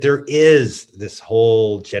There is this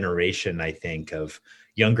whole generation, I think, of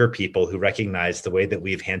younger people who recognize the way that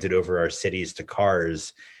we've handed over our cities to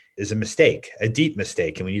cars is a mistake, a deep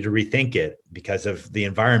mistake. And we need to rethink it because of the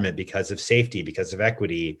environment, because of safety, because of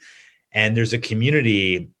equity. And there's a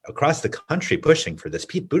community across the country pushing for this.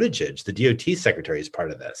 Pete Buttigieg, the DOT secretary, is part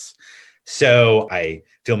of this. So I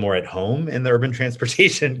feel more at home in the urban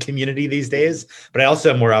transportation community these days, but I also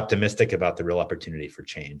am more optimistic about the real opportunity for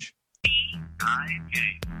change.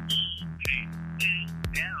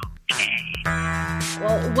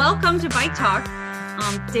 Well, welcome to Bike Talk.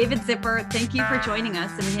 David Zipper, thank you for joining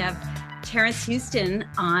us. And we have Terrence Houston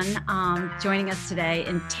on joining us today.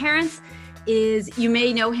 And Terrence is, you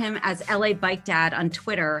may know him as LA Bike Dad on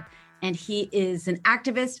Twitter. And he is an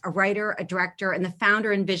activist, a writer, a director, and the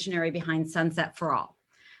founder and visionary behind Sunset for All.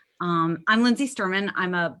 I'm Lindsay Sturman.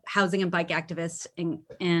 I'm a housing and bike activist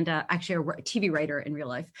and actually a TV writer in real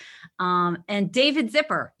life. And David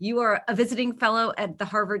Zipper, you are a visiting fellow at the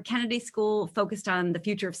Harvard Kennedy School focused on the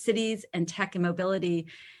future of cities and tech and mobility,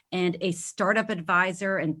 and a startup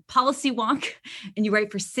advisor and policy wonk. And you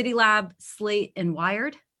write for CityLab, Slate, and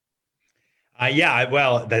Wired.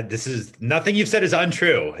 This is nothing you've said is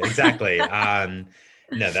untrue. Exactly.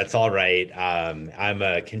 No, that's all right. I'm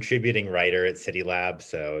a contributing writer at CityLab,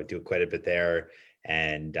 so do quite a bit there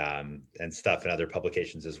and stuff in other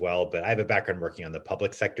publications as well. But I have a background working on the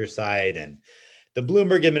public sector side and the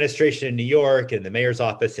Bloomberg administration in New York and the mayor's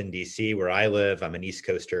office in DC, where I live. I'm an East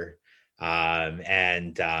Coaster.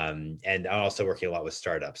 And I'm also working a lot with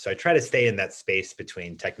startups. So I try to stay in that space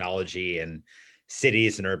between technology and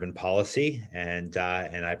cities and urban policy. And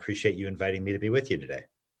I appreciate you inviting me to be with you today.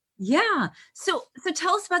 Yeah. So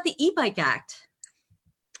tell us about the E-Bike Act.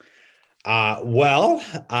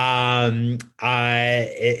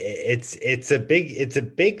 It's a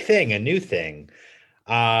big thing, a new thing.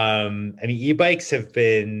 E-bikes have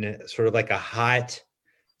been sort of like a hot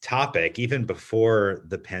topic even before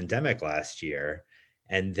the pandemic last year.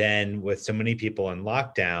 And then with so many people in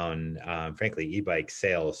lockdown, frankly, e-bike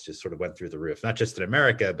sales just sort of went through the roof, not just in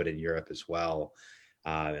America, but in Europe as well.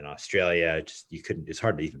 In Australia, it's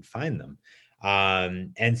hard to even find them.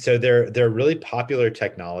 And so they're really popular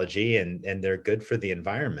technology and they're good for the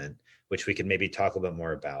environment, which we can maybe talk a little bit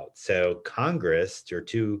more about. So Congress, there are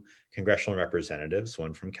two congressional representatives,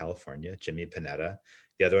 one from California, Jimmy Panetta,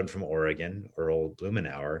 the other one from Oregon, Earl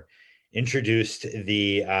Blumenauer, introduced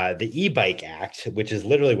the E-Bike Act, which is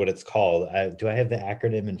literally what it's called. Do I have the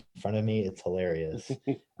acronym in front of me? It's hilarious.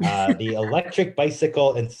 The Electric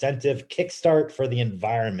Bicycle Incentive Kickstart for the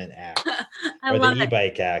Environment Act, or the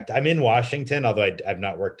E-Bike Act. I'm in Washington, although I've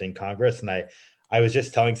not worked in Congress. And I was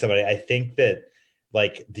just telling somebody, I think that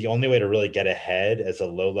like the only way to really get ahead as a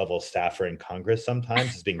low-level staffer in Congress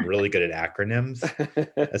sometimes is being really good at acronyms,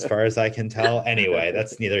 as far as I can tell. Anyway,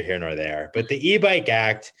 that's neither here nor there. But the E-Bike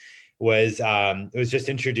Act it was just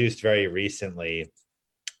introduced very recently,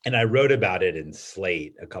 and I wrote about it in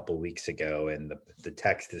Slate a couple weeks ago, and the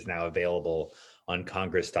text is now available on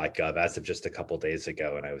congress.gov as of just a couple days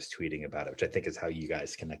ago, and I was tweeting about it, which I think is how you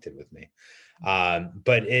guys connected with me.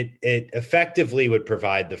 But it effectively would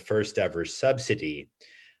provide the first ever subsidy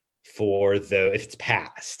if it's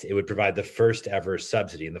passed, it would provide the first ever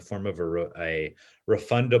subsidy in the form of a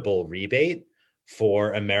refundable rebate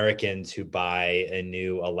for Americans who buy a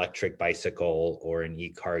new electric bicycle or an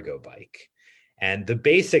e-cargo bike. And the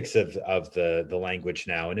basics of the language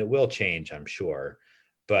now, and it will change, I'm sure,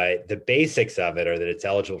 but the basics of it are that it's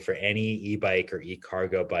eligible for any e-bike or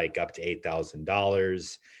e-cargo bike up to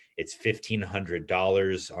 $8,000. It's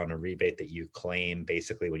 $1,500 on a rebate that you claim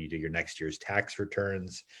basically when you do your next year's tax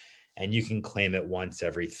returns, and you can claim it once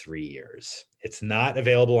every 3 years. It's not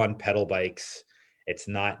available on pedal bikes. It's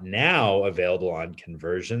not now available on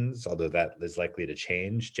conversions, although that is likely to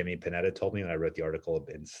change. Jimmy Panetta told me when I wrote the article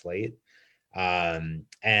in Slate. And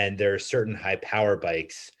there are certain high power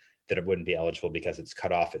bikes that wouldn't be eligible because it's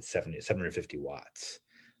cut off at 750 watts.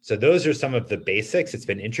 So those are some of the basics. It's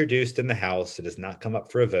been introduced in the House. It has not come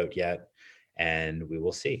up for a vote yet, and we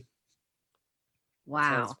will see.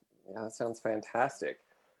 Wow. That sounds fantastic.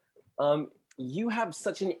 You have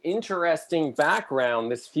such an interesting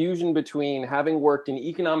background, this fusion between having worked in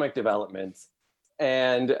economic development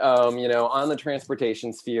and, on the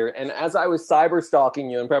transportation sphere. And as I was cyber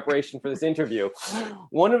stalking you in preparation for this interview,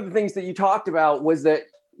 one of the things that you talked about was that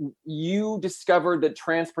you discovered that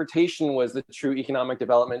transportation was the true economic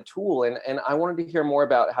development tool. And I wanted to hear more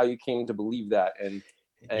about how you came to believe that and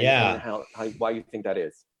why you think that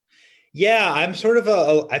is. Yeah, I'm sort of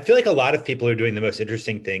I feel like a lot of people who are doing the most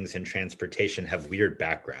interesting things in transportation have weird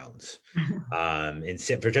backgrounds, for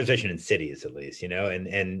transportation in cities at least,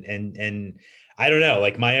 and I don't know,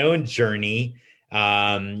 like my own journey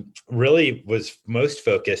really was most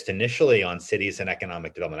focused initially on cities and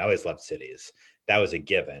economic development. I always loved cities. That was a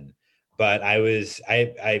given. But I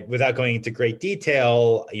without going into great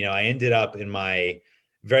detail, I ended up in my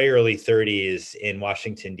very early 30s in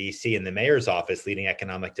Washington, D.C., in the mayor's office leading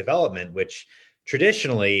economic development, which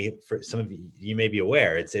traditionally, for some of you may be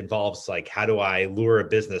aware, it involves like, how do I lure a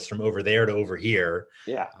business from over there to over here?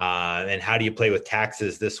 Yeah. And how do you play with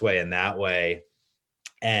taxes this way and that way?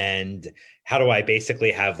 And how do I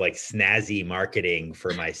basically have like snazzy marketing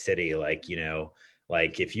for my city? Like,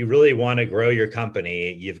 like if you really want to grow your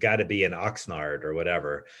company, you've got to be in Oxnard or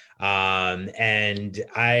whatever. And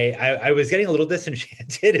I was getting a little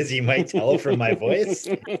disenchanted, as you might tell from my voice.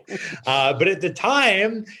 But at the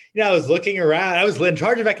time, I was looking around. I was in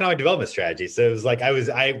charge of economic development strategy, so it was like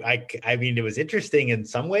I mean, it was interesting in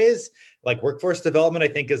some ways. Like workforce development, I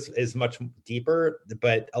think is much deeper,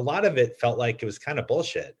 but a lot of it felt like it was kind of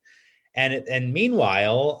bullshit. And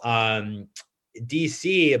meanwhile,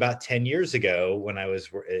 DC about 10 years ago, when I was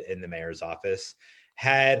in the mayor's office,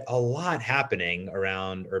 had a lot happening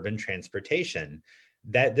around urban transportation.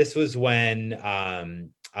 That this was when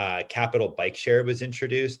Capital Bike Share was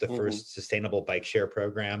introduced, the first sustainable bike share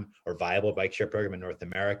program or viable bike share program in North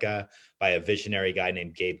America by a visionary guy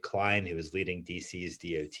named Gabe Klein, who was leading DC's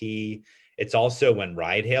DOT. It's also when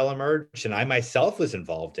ride hail emerged, and I myself was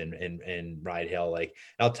involved in ride hail. Like,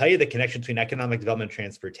 I'll tell you the connection between economic development and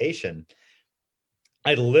transportation.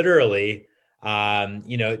 I literally,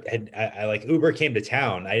 I like Uber came to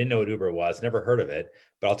town. I didn't know what Uber was, never heard of it,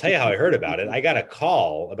 but I'll tell you how I heard about it. I got a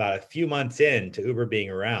call about a few months into Uber being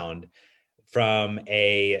around from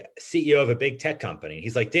a CEO of a big tech company.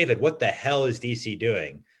 He's like, David, what the hell is DC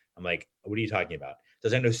doing? I'm like, what are you talking about?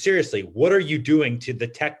 Does I know, seriously, what are you doing to the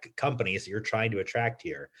tech companies that you're trying to attract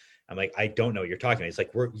here? I'm like, I don't know what you're talking about. He's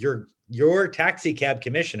like, your taxi cab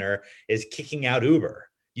commissioner is kicking out Uber.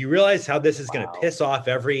 You realize how this is going to piss off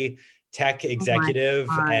every tech executive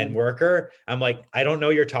and worker? I'm like, I don't know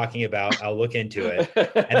what you're talking about. I'll look into it.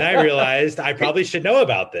 And then I realized I probably should know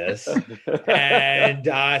about this. And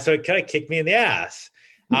so it kind of kicked me in the ass.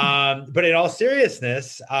 But in all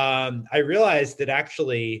seriousness, I realized that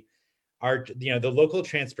actually the local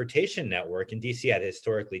transportation network in DC had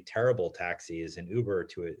historically terrible taxis, and Uber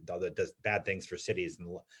that does bad things for cities.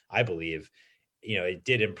 And I believe it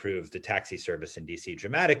did improve the taxi service in DC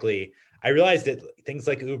dramatically. I realized that things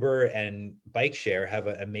like Uber and bike share have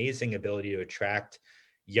an amazing ability to attract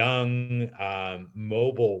young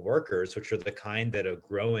mobile workers, which are the kind that a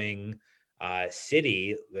growing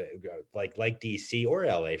city like DC or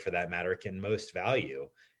LA for that matter can most value.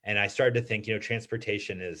 And I started to think,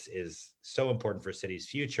 transportation is so important for cities'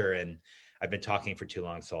 future. And I've been talking for too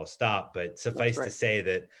long, so I'll stop. But suffice to say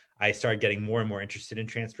that I started getting more and more interested in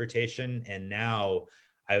transportation. And now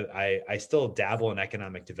I still dabble in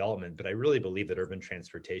economic development, but I really believe that urban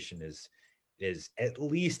transportation is at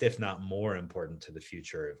least, if not more important to the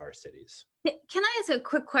future of our cities. Can I ask a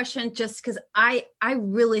quick question? Just because I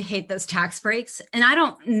really hate those tax breaks, and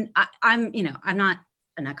I'm not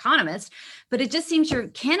an economist, but it just seems you're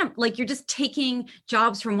just taking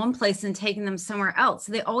jobs from one place and taking them somewhere else.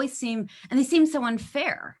 So they always seem so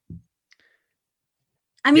unfair.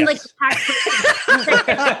 I mean, yes. Like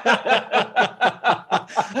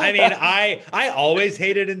I mean, I always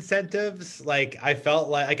hated incentives. Like I felt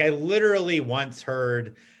like I literally once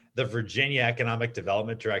heard the Virginia Economic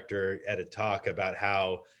Development Director at a talk about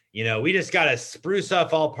how, we just got to spruce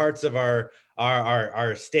up all parts of our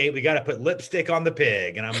state. We got to put lipstick on the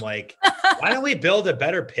pig. And I'm like, why don't we build a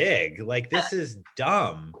better pig? Like, this is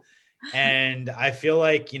dumb. And I feel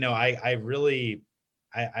like,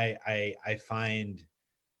 I find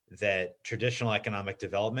that traditional economic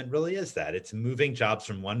development really is that. It's moving jobs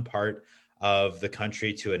from one part of the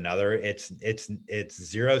country to another. It's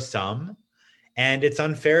zero sum, and it's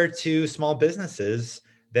unfair to small businesses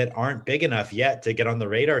that aren't big enough yet to get on the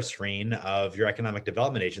radar screen of your economic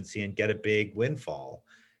development agency and get a big windfall.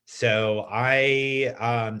 So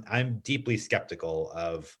I'm deeply skeptical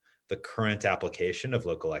of the current application of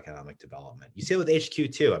local economic development. You see it with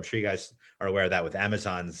HQ too. I'm sure you guys are aware of that with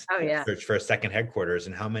Amazon's search for a second headquarters,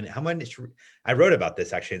 and how many, I wrote about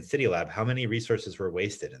this actually in City Lab, how many resources were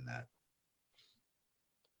wasted in that.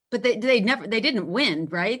 But they didn't win,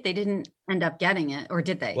 right? They didn't end up getting it, or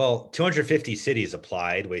did they? Well, 250 cities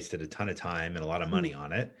applied, wasted a ton of time and a lot of money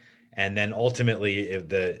on it. And then ultimately,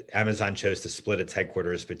 Amazon chose to split its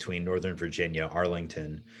headquarters between Northern Virginia,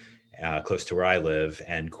 Arlington, close to where I live,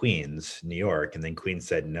 and Queens, New York. And then Queens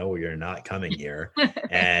said, no, you're not coming here.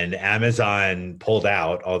 And Amazon pulled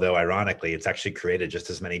out, although ironically, it's actually created just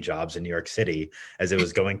as many jobs in New York City as it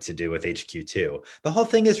was going to do with HQ2. The whole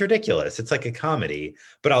thing is ridiculous. It's like a comedy.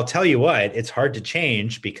 But I'll tell you what, it's hard to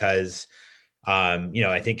change because,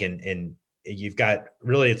 I think you've got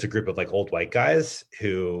really, it's a group of like old white guys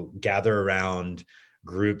who gather around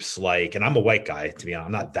groups like, and I'm a white guy, to be honest,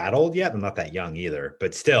 I'm not that old yet. I'm not that young either,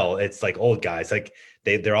 but still it's like old guys. Like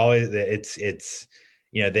they're always, they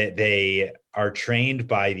are trained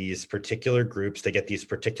by these particular groups. They get these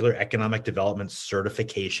particular economic development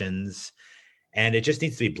certifications, and it just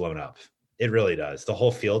needs to be blown up. It really does. The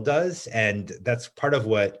whole field does. And that's part of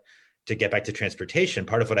what, to get back to transportation,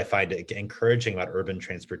 part of what I find encouraging about urban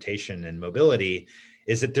transportation and mobility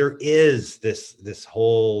is that there is this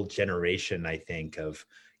whole generation, I think, of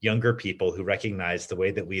younger people who recognize the way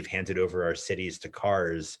that we've handed over our cities to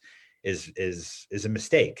cars is a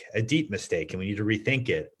mistake, a deep mistake, and we need to rethink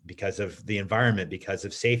it because of the environment, because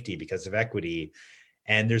of safety, because of equity.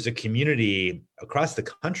 And there's a community across the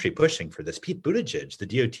country pushing for this. Pete Buttigieg, the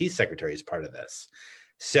DOT secretary, is part of this.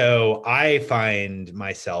 So I find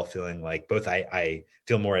myself feeling like both I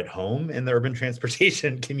feel more at home in the urban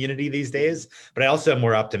transportation community these days, but I also am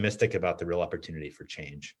more optimistic about the real opportunity for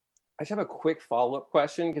change. I just have a quick follow-up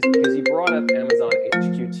question because you brought up Amazon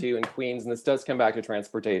HQ2 in Queens, and this does come back to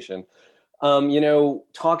transportation.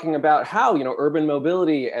 Talking about how, urban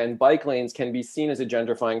mobility and bike lanes can be seen as a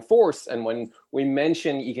gentrifying force. And when we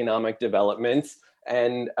mention economic development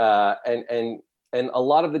and a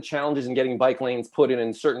lot of the challenges in getting bike lanes put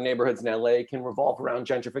in certain neighborhoods in LA can revolve around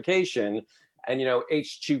gentrification. And,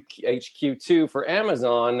 HQ2 for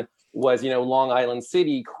Amazon was, Long Island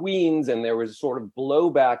City, Queens, and there was sort of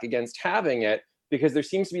blowback against having it because there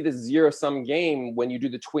seems to be this zero-sum game when you do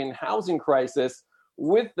the twin housing crisis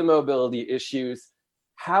with the mobility issues.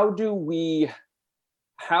 How do we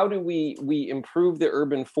improve the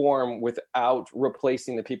urban form without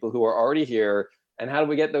replacing the people who are already here? And how do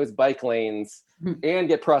we get those bike lanes and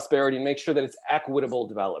get prosperity and make sure that it's equitable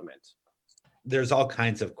development? There's all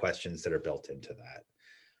kinds of questions that are built into that.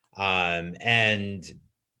 And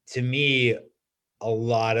to me, a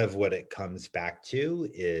lot of what it comes back to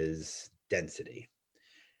is density.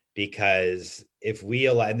 Because if we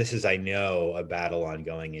allow, and this is, I know, a battle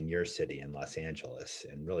ongoing in your city in Los Angeles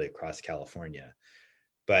and really across California,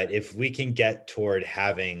 but if we can get toward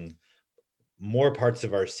having more parts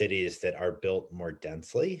of our cities that are built more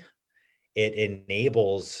densely, it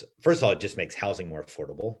enables, first of all, it just makes housing more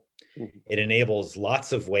affordable. Mm-hmm. It enables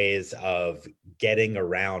lots of ways of getting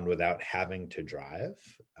around without having to drive,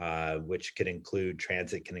 which could include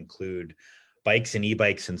transit, can include bikes and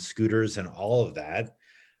e-bikes and scooters and all of that.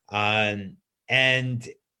 And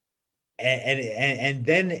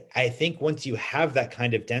then I think once you have that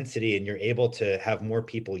kind of density and you're able to have more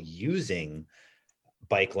people using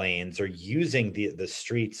bike lanes or using the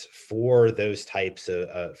streets for those types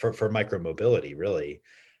of for micromobility, really,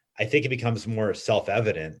 I think it becomes more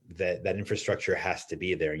self-evident that infrastructure has to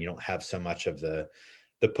be there. You don't have so much of the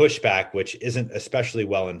pushback, which isn't especially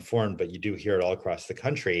well informed, but you do hear it all across the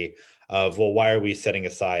country of, well, why are we setting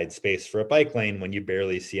aside space for a bike lane when you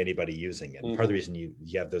barely see anybody using it? Mm-hmm. Part of the reason you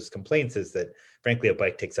have those complaints is that, frankly, a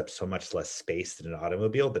bike takes up so much less space than an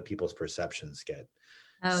automobile that people's perceptions get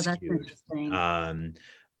skewed. That's interesting.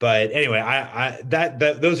 But anyway, I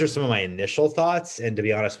those are some of my initial thoughts. And to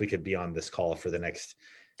be honest, we could be on this call for the next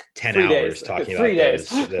 10 hours talking about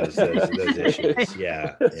those issues.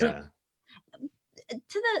 Yeah.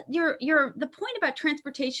 To the point about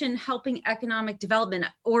transportation helping economic development,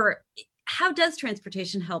 or how does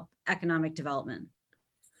transportation help economic development?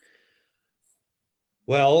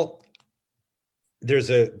 Well,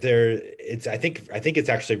 I think it's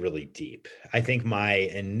actually really deep. I think my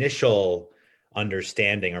initial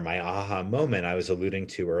understanding, or my aha moment I was alluding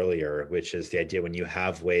to earlier, which is the idea when you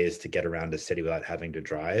have ways to get around a city without having to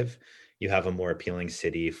drive, you have a more appealing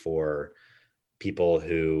city for people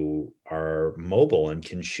who are mobile and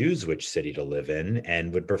can choose which city to live in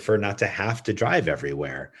and would prefer not to have to drive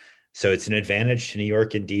everywhere. So it's an advantage to New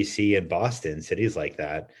York and DC and Boston, cities like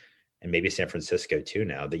that, and maybe San Francisco too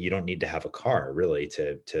now, that you don't need to have a car really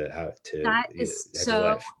to that is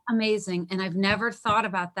so amazing. And I've never thought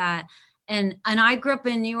about that. And I grew up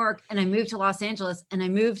in New York and I moved to Los Angeles and I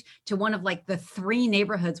moved to one of like the 3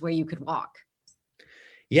 neighborhoods where you could walk.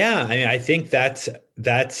 Yeah. I mean, I think that's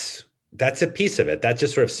a piece of it. That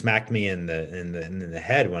just sort of smacked me in the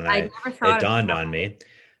head when it dawned on me.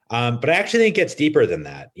 But I actually think it gets deeper than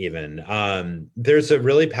that even. There's a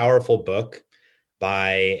really powerful book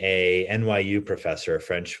by a NYU professor, a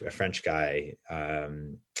French guy,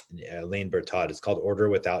 Lane Bertaud. It's called Order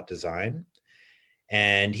Without Design.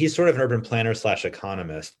 And he's sort of an urban planner /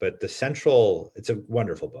 economist, but it's a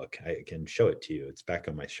wonderful book. I can show it to you. It's back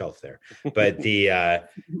on my shelf there. But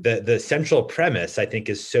the central premise, I think,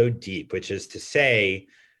 is so deep, which is to say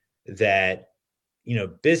that,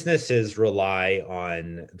 businesses rely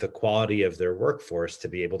on the quality of their workforce to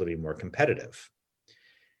be able to be more competitive.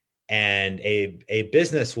 And a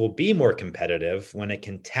business will be more competitive when it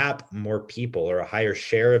can tap more people or a higher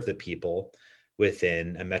share of the people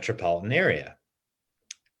within a metropolitan area.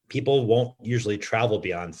 People won't usually travel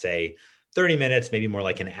beyond, say, 30 minutes, maybe more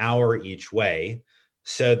like an hour each way.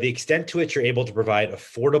 So the extent to which you're able to provide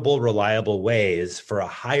affordable, reliable ways for a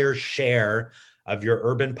higher share of your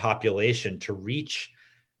urban population to reach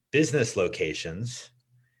business locations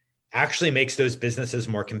actually makes those businesses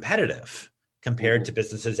more competitive compared to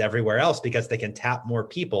businesses everywhere else, because they can tap more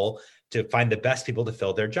people to find the best people to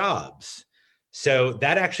fill their jobs. So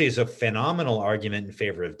that actually is a phenomenal argument in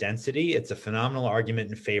favor of density. It's a phenomenal argument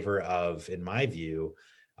in favor of, in my view,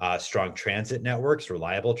 strong transit networks,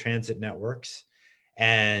 reliable transit networks.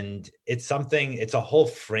 And it's a whole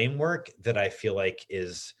framework that I feel like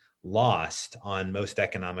is lost on most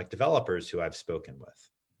economic developers who I've spoken with.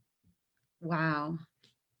 Wow,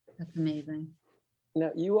 that's amazing.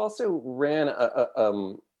 Now, you also ran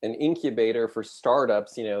an incubator for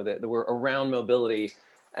startups, that were around mobility.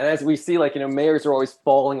 And as we see, mayors are always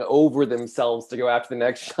falling over themselves to go after the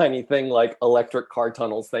next shiny thing, like electric car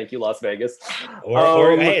tunnels. Thank you, Las Vegas.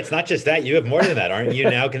 Or hey, it's not just that. You have more than that. Aren't you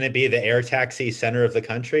now going to be the air taxi center of the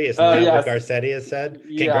country? Isn't that yes. what Garcetti has said?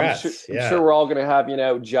 Congrats. I'm sure we're all going to have,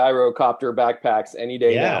 gyrocopter backpacks any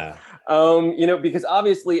day now. Because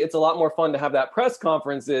obviously it's a lot more fun to have that press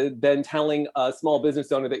conference than telling a small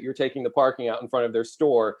business owner that you're taking the parking out in front of their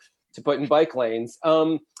store to put in bike lanes.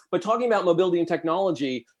 But talking about mobility and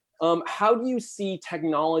technology, how do you see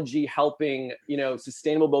technology helping,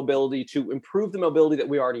 sustainable mobility to improve the mobility that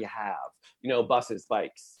we already have, buses,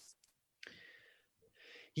 bikes?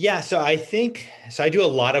 Yeah, so I do a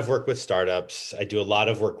lot of work with startups. I do a lot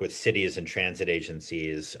of work with cities and transit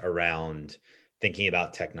agencies around thinking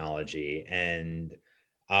about technology. And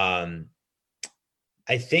I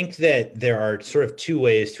think that there are sort of two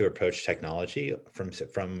ways to approach technology from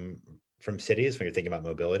cities when you're thinking about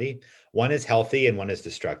mobility. One is healthy and one is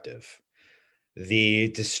destructive. The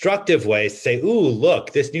destructive way is to say, ooh,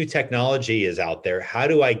 look, this new technology is out there. How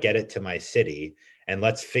do I get it to my city? And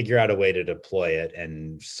let's figure out a way to deploy it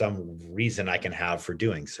and some reason I can have for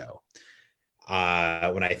doing so.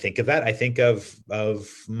 When I think of that, I think of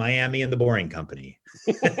Miami and the Boring Company.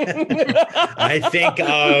 I think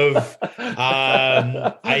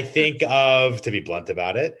of, to be blunt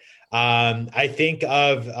about it, I think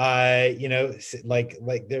of, there's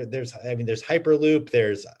Hyperloop,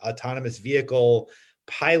 there's autonomous vehicle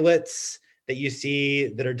pilots that you see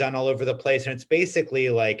that are done all over the place. And it's basically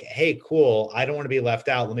like, hey, cool, I don't want to be left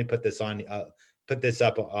out. Let me put this on, on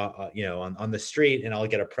the street, and I'll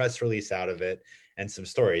get a press release out of it and some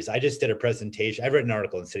stories. I just did a presentation. I've written an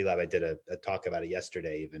article in City Lab. I did a talk about it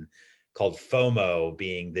yesterday, even, called FOMO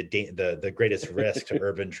being the greatest risk to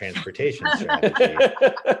urban transportation strategy.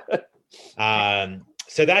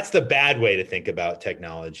 So that's the bad way to think about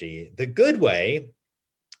technology. The good way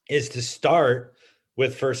is to start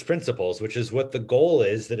with first principles, which is what the goal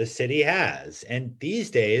is that a city has. And these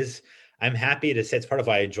days, I'm happy to say, it's part of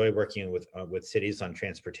why I enjoy working with cities on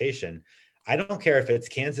transportation. I don't care if it's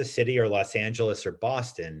Kansas City or Los Angeles or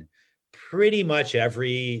Boston, pretty much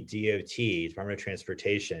every DOT, Department of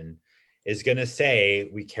Transportation, is going to say,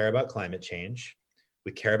 we care about climate change,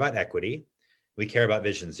 we care about equity, we care about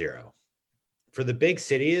Vision Zero. For the big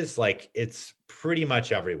cities, it's pretty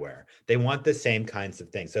much everywhere. They want the same kinds of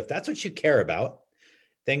things. So if that's what you care about,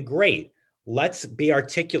 then great. Let's be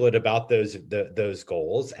articulate about those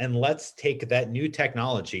goals, and let's take that new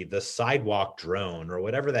technology, the sidewalk drone or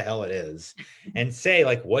whatever the hell it is, and say,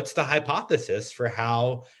 what's the hypothesis for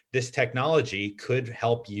how this technology could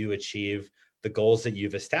help you achieve the goals that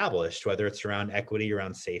you've established, whether it's around equity,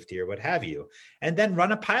 around safety, or what have you, and then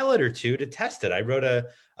run a pilot or two to test it. I wrote a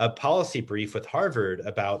policy brief with Harvard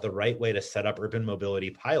about the right way to set up urban mobility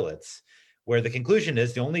pilots, where the conclusion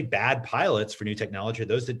is the only bad pilots for new technology are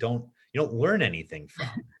those that you don't learn anything from.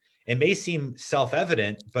 It may seem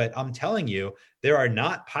self-evident, but I'm telling you, there are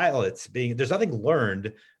not pilots there's nothing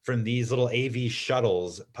learned from these little AV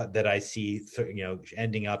shuttles that I see,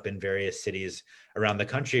 ending up in various cities around the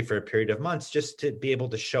country for a period of months, just to be able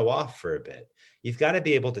to show off for a bit. You've got to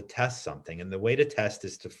be able to test something. And the way to test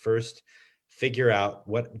is to first figure out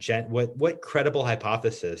what credible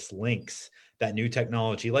hypothesis links that new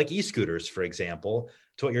technology, like e-scooters, for example,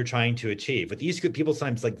 to what you're trying to achieve. With e-scooters, people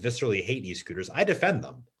sometimes like viscerally hate e-scooters. I defend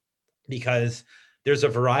them because there's a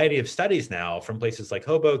variety of studies now from places like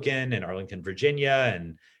Hoboken and Arlington, Virginia,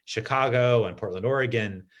 and Chicago and Portland,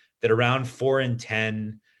 Oregon, that around 4 in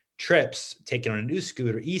 10 trips taken on an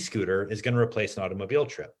e-scooter is going to replace an automobile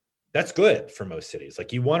trip. That's good for most cities.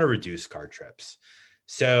 Like, you want to reduce car trips.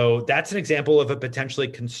 So that's an example of a potentially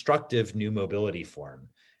constructive new mobility form.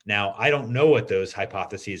 Now, I don't know what those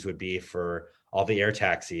hypotheses would be for all the air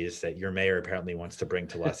taxis that your mayor apparently wants to bring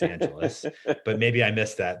to Los Angeles, but maybe I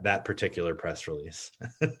missed that particular press release.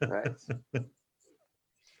 Right.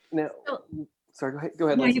 Now, sorry, go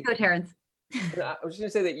ahead. No, you go, Terrence. I was just going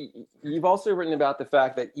to say that you've also written about the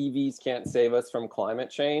fact that EVs can't save us from climate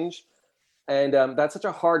change. And that's such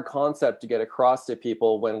a hard concept to get across to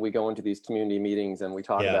people when we go into these community meetings and we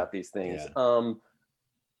talk about these things. Yeah.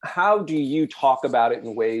 How do you talk about it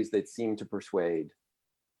in ways that seem to persuade?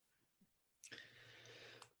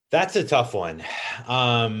 That's a tough one.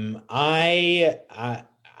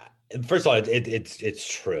 First of all,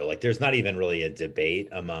 it's true. Like, there's not even really a debate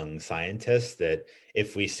among scientists that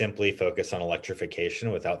if we simply focus on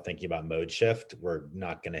electrification without thinking about mode shift,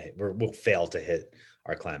 we'll fail to hit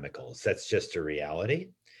our climate goals. That's just a reality.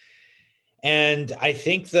 And I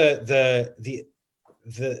think this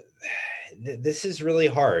is really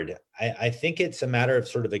hard. I think it's a matter of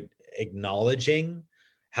sort of acknowledging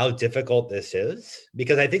how difficult this is,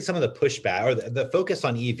 because I think some of the pushback or the focus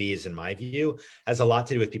on EVs, in my view, has a lot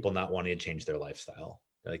to do with people not wanting to change their lifestyle.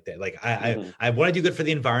 I want to do good for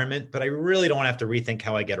the environment, but I really don't want to have to rethink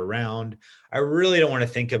how I get around. I really don't want to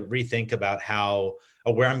rethink about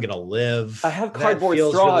where I'm going to live. I have cardboard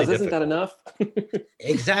straws. Really isn't that enough?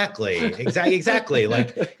 Exactly.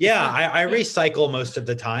 Like, yeah, I recycle most of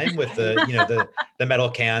the time with the metal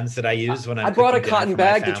cans that I use when I brought a cotton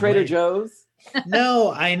bag to Trader Joe's.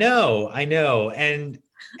 No, I know.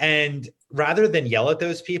 And rather than yell at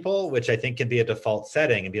those people, which I think can be a default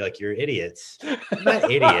setting, and be like, you're idiots. They're not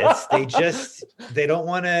idiots. They don't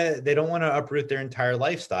want to uproot their entire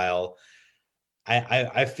lifestyle.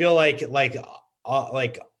 I feel like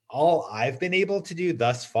all I've been able to do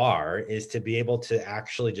thus far is to be able to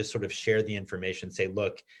actually just sort of share the information, say,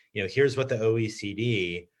 look, here's what the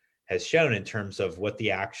OECD has shown in terms of what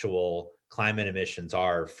the actual climate emissions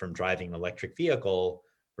are from driving an electric vehicle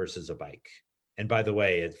versus a bike. And by the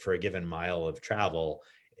way, for a given mile of travel,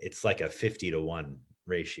 it's like a 50-to-1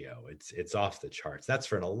 ratio. It's off the charts. That's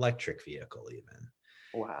for an electric vehicle even.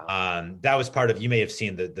 Wow. That was part of, you may have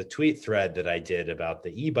seen the tweet thread that I did about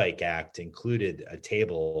the e-bike act included a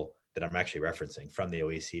table that I'm actually referencing from the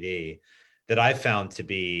OECD that I found to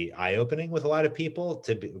be eye-opening with a lot of people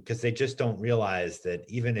because they just don't realize that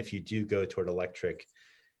even if you do go toward electric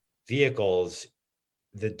vehicles,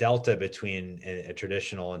 the delta between a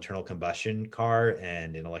traditional internal combustion car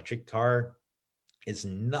and an electric car is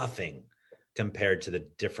nothing compared to the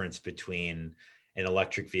difference between an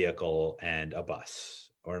electric vehicle and a bus,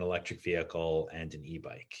 or an electric vehicle and an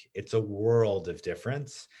e-bike. It's a world of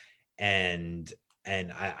difference. And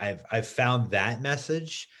I've found that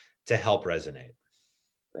message to help resonate.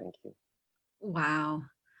 Thank you. Wow.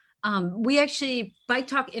 We actually, Bike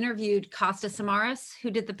Talk interviewed Costa Samaras,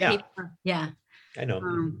 who did the paper. Yeah. I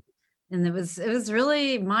know. And it was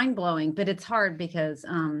really mind-blowing, but it's hard because,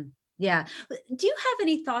 do you have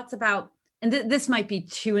any thoughts about, and this might be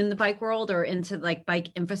too in the bike world or into like bike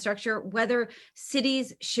infrastructure, whether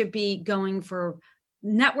cities should be going for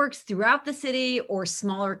networks throughout the city or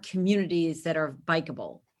smaller communities that are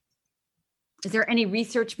bikeable? Is there any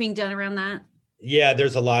research being done around that? Yeah,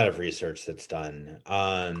 there's a lot of research that's done.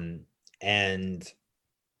 And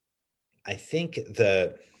I think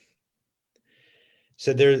I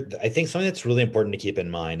think something that's really important to keep in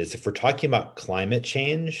mind is if we're talking about climate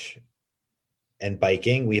change and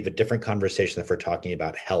biking, we have a different conversation if we're talking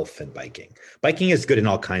about health and biking. Biking is good in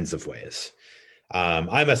all kinds of ways.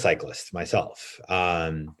 I'm a cyclist myself.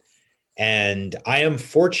 And I am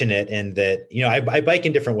fortunate in that, I bike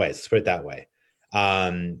in different ways. Let's put it that way.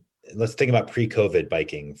 Let's think about pre-COVID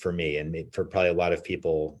biking for me, and for probably a lot of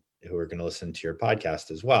people who are going to listen to your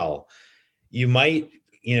podcast as well. You might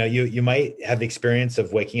have the experience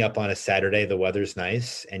of waking up on a Saturday, the weather's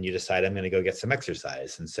nice, and you decide I'm going to go get some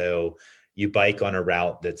exercise. And so you bike on a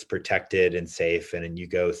route that's protected and safe, and then you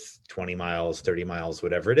go 20 miles, 30 miles,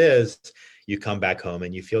 whatever it is, you come back home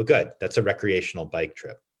and you feel good. That's a recreational bike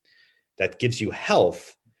trip. That gives you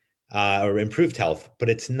health, or improved health, but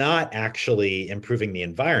it's not actually improving the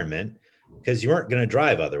environment because you aren't going to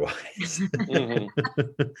drive otherwise.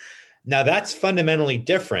 Mm-hmm. Now, that's fundamentally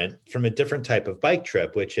different from a different type of bike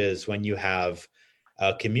trip, which is when you have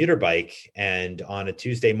a commuter bike, and on a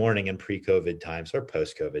Tuesday morning in pre-COVID times or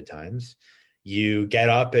post-COVID times, you get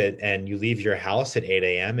up and you leave your house at 8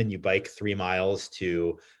 a.m. and you bike 3 miles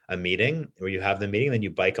to a meeting where you have the meeting, then you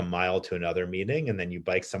bike a mile to another meeting, and then you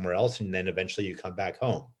bike somewhere else, and then eventually you come back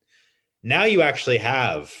home. Now you actually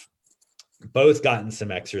have both gotten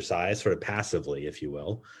some exercise, sort of passively, if you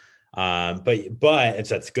will. But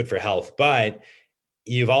so that's good for health, but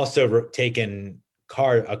you've also taken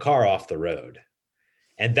a car off the road.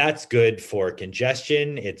 And that's good for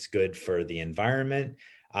congestion. It's good for the environment.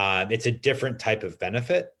 It's a different type of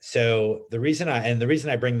benefit. So the reason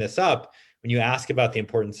I bring this up, when you ask about the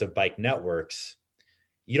importance of bike networks,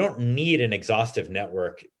 you don't need an exhaustive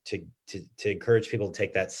network to encourage people to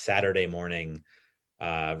take that Saturday morning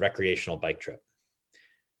recreational bike trip.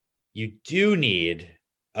 You do need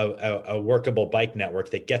a workable bike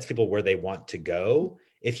network that gets people where they want to go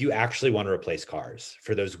if you actually want to replace cars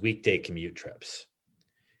for those weekday commute trips.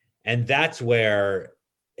 And that's where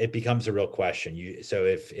it becomes a real question. So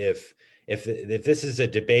if this is a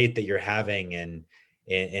debate that you're having in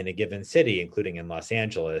a given city, including in Los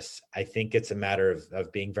Angeles, I think it's a matter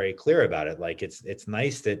of being very clear about it. Like it's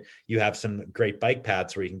nice that you have some great bike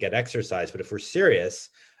paths where you can get exercise, but if we're serious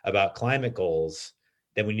about climate goals,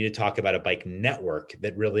 then we need to talk about a bike network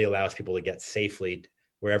that really allows people to get safely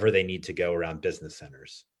wherever they need to go around business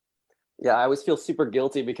centers. Yeah, I always feel super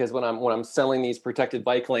guilty because when I'm selling these protected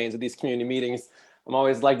bike lanes at these community meetings, I'm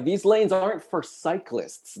always like, these lanes aren't for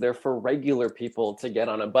cyclists. They're for regular people to get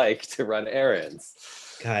on a bike to run errands.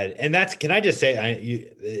 God, and can I just say,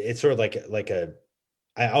 it's sort of like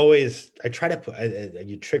I try to put,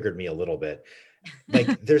 you triggered me a little bit.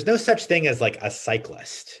 Like there's no such thing as like a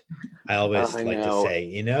cyclist. I always to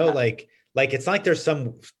say, like it's not like there's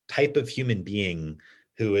some type of human being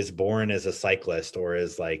who is born as a cyclist or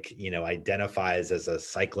is like, identifies as a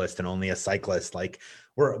cyclist and only a cyclist. Like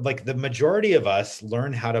we're like the majority of us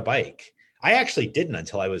learn how to bike. I actually didn't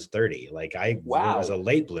until I was 30. Like I was a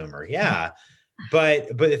late bloomer. Yeah.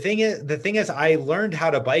 But the thing is I learned how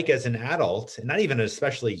to bike as an adult, and not even an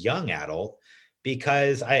especially young adult,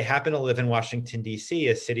 because I happen to live in Washington, D.C.,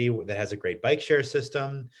 a city that has a great bike share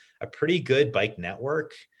system, a pretty good bike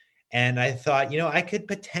network. And I thought, I could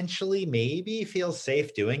potentially maybe feel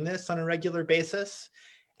safe doing this on a regular basis.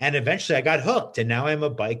 And eventually I got hooked, and now I'm a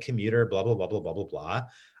bike commuter, blah, blah, blah, blah, blah, blah, blah.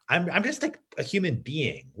 I'm just like a human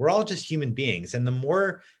being. We're all just human beings. And the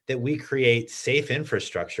more that we create safe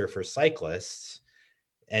infrastructure for cyclists,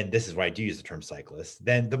 and this is why I do use the term cyclist,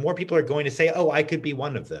 then the more people are going to say, oh, I could be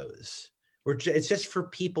one of those. It's just for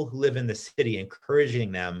people who live in the city,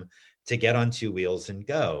 encouraging them to get on two wheels and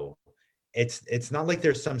go. It's not like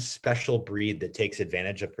there's some special breed that takes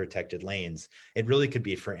advantage of protected lanes. It really could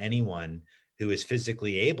be for anyone who is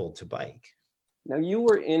physically able to bike. Now you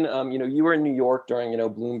were in, you were in New York during,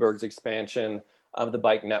 Bloomberg's expansion of the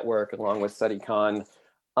bike network along with Sadiq Khan.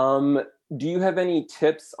 Do you have any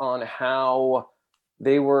tips on how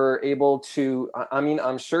they were able to,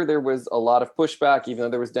 I'm sure there was a lot of pushback, even though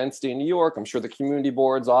there was density in New York. I'm sure the community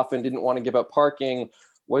boards often didn't want to give up parking.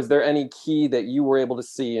 Was there any key that you were able to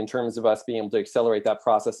see in terms of us being able to accelerate that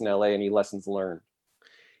process in LA? Any lessons learned?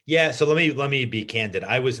 Yeah, so let me be candid.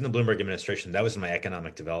 I was in the Bloomberg administration. That was in my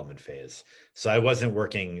economic development phase. So I wasn't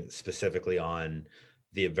working specifically on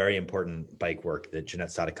the very important bike work that Jeanette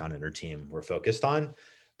Sadiq-Khan and her team were focused on.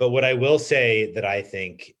 But what I will say that I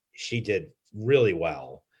think she did really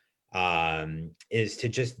well is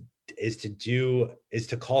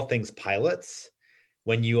to call things pilots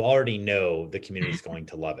when you already know the community is going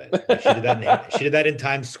to love it. Like she did that in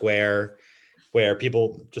Times Square, where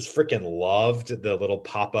people just freaking loved the little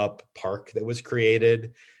pop-up park that was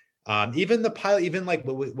created. Even the pilot, even like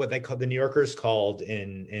what they called, the New Yorkers called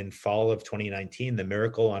in fall of 2019, the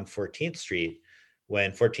miracle on 14th Street,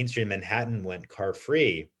 when 14th Street in Manhattan went car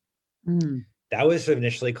free. That was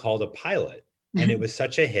initially called a pilot, and it was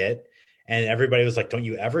such a hit. And everybody was like, don't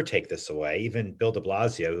you ever take this away. Even Bill de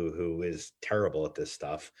Blasio, who is terrible at this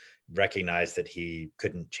stuff, recognized that he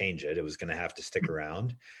couldn't change it. It was going to have to stick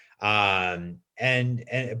around. But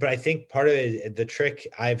I think part of it, the trick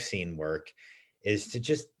I've seen work is to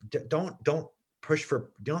just don't push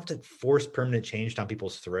for, you don't have to force permanent change down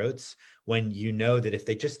people's throats when you know that if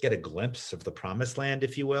they just get a glimpse of the promised land,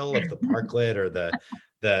 if you will, of the parklet or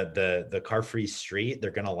the car-free street,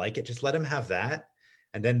 they're going to like it. Just let them have that.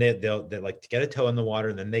 And then they'll like to get a toe in the water,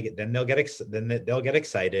 and then they'll get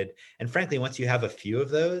excited. And frankly, once you have a few of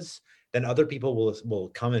those, then other people will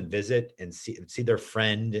come and visit and see their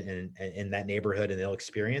friend in that neighborhood, and they'll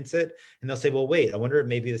experience it. And they'll say, well, wait, I wonder if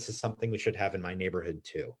maybe this is something we should have in my neighborhood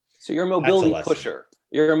too. So you're a mobility pusher.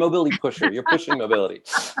 You're a mobility pusher. You're pushing mobility.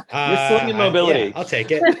 You're slinging mobility. Yeah, I'll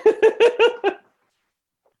take it.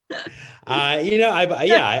 I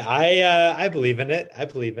believe in it. I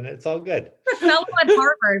believe in it. It's all good. We're a fellow at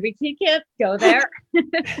Harvard. We can't go there.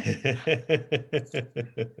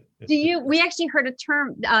 We actually heard a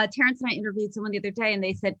term, Terrence and I interviewed someone the other day and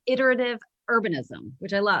they said iterative urbanism,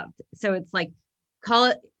 which I loved. So it's like,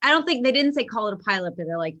 they didn't say call it a pilot, but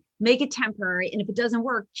they're like, make it temporary. And if it doesn't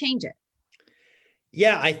work, change it.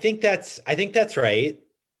 Yeah, I think that's right.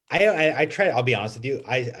 I try, I'll be honest with you.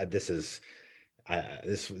 I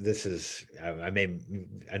may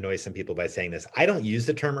annoy some people by saying this. I don't use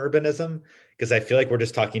the term urbanism because I feel like we're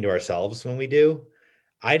just talking to ourselves when we do.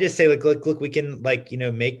 I just say like, look, we can make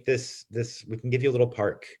this, we can give you a little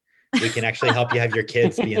park. We can actually help you have your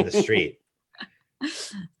kids be in the street.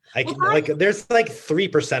 There's like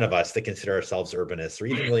 3% of us that consider ourselves urbanists or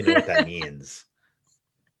even really know what that means.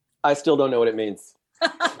 I still don't know what it means.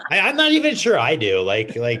 I'm not even sure I do.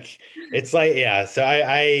 It's like, yeah. So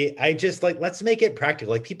I just let's make it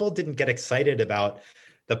practical. Like people didn't get excited about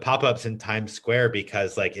the pop-ups in Times Square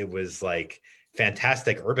because it was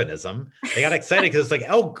fantastic urbanism. They got excited because it's like,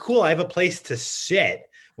 oh, cool. I have a place to sit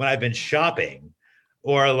when I've been shopping,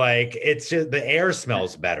 or it's just the air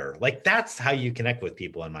smells better. That's how you connect with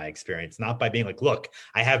people in my experience, not by being like, look,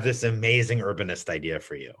 I have this amazing urbanist idea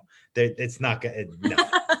for you. It's not good. No,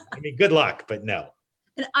 I mean, good luck, but no.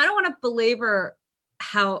 And I don't want to belabor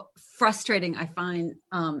how frustrating I find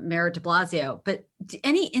Mayor de Blasio, but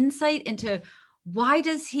any insight into why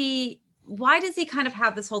does he kind of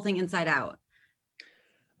have this whole thing inside out?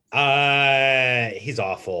 He's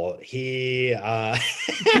awful. I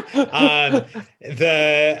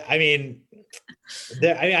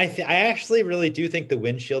actually really do think the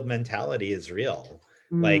windshield mentality is real.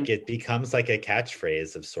 It becomes like a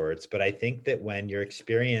catchphrase of sorts, but I think that when your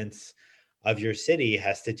experience of your city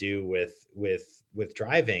has to do with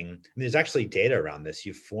driving, there's actually data around this.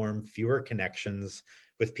 You form fewer connections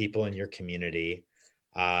with people in your community.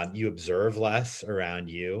 You observe less around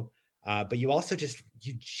you, but you also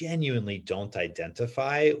you genuinely don't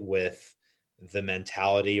identify with the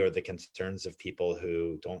mentality or the concerns of people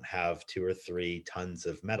who don't have 2 or 3 tons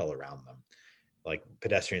of metal around them, like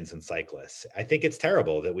pedestrians and cyclists. I think it's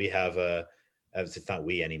terrible that we have it's not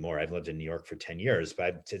we anymore. I've lived in New York for 10 years,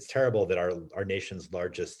 but it's terrible that our nation's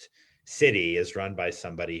largest city is run by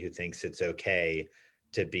somebody who thinks it's okay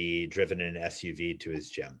to be driven in an SUV to his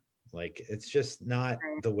gym. It's just not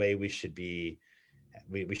the way we should be.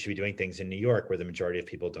 We should be doing things in New York where the majority of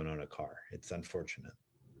people don't own a car. It's unfortunate.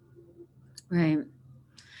 Right.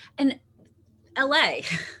 And LA,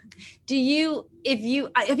 have you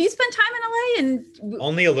spent time in LA? And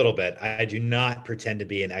only a little bit. I do not pretend to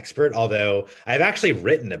be an expert, although I've actually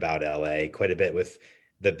written about LA quite a bit with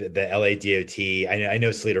the LA DOT. I know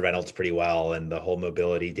Seleta Reynolds pretty well, and the whole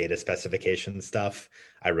mobility data specification stuff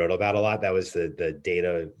I wrote about a lot. That was the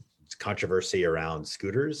data controversy around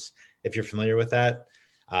scooters. If you're familiar with that,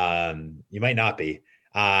 you might not be.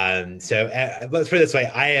 So let's put it this way: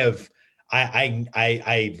 I have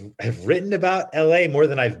written about LA more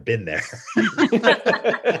than I've been there.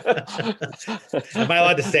 Am I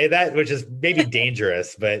allowed to say that? Which is maybe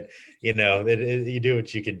dangerous, but you do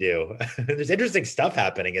what you can do. There's interesting stuff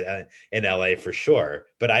happening in LA for sure,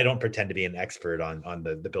 but I don't pretend to be an expert on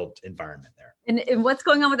the built environment there. And what's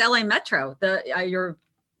going on with LA Metro?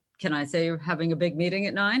 Can I say you're having a big meeting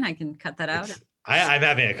at 9? I can cut that out. I'm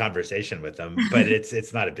having a conversation with them, but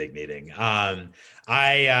it's not a big meeting. LA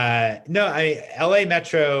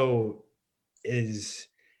Metro has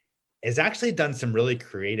actually done some really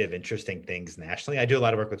creative, interesting things nationally. I do a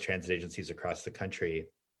lot of work with transit agencies across the country.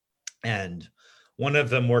 And one of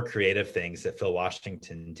the more creative things that Phil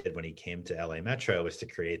Washington did when he came to LA Metro was to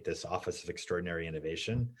create this Office of Extraordinary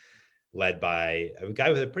Innovation, led by a guy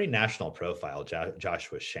with a pretty national profile,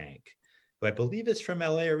 Joshua Shank, who I believe is from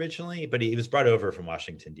LA originally, but he was brought over from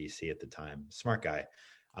Washington, D.C. at the time. Smart guy.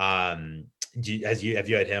 Have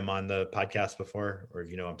you had him on the podcast before, or if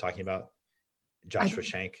you know what I'm talking about? Joshua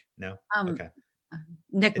Shank? No? Okay.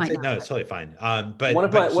 Nick might not. No, it's totally fine. But one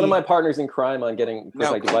of my partners in crime on getting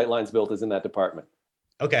white lines built is in that department.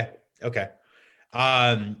 Okay.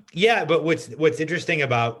 Yeah, but what's interesting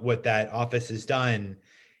about what that office has done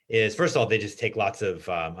is, first of all, they just take lots of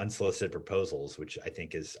unsolicited proposals, which I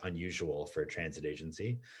think is unusual for a transit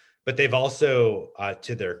agency. But they've also,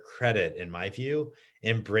 to their credit, in my view,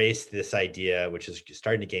 embraced this idea, which is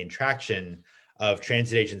starting to gain traction, of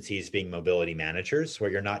transit agencies being mobility managers, where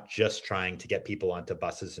you're not just trying to get people onto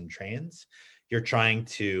buses and trains. You're trying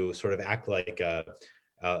to sort of act like a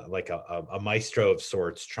maestro of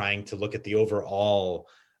sorts, trying to look at the overall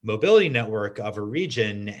mobility network of a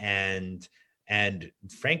region and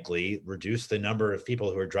frankly reduce the number of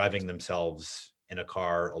people who are driving themselves in a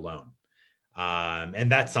car alone.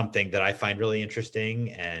 And that's something that I find really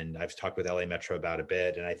interesting, and I've talked with LA Metro about a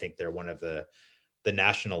bit, and I think they're one of the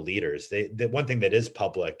national leaders. The one thing that is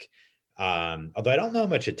public, although I don't know how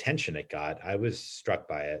much attention it got, I was struck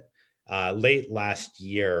by it. Late last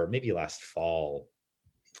year, maybe last fall,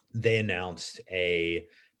 they announced a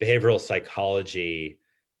behavioral psychology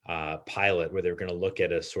pilot where they were going to look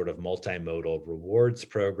at a sort of multimodal rewards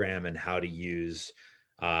program and how to use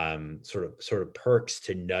sort of perks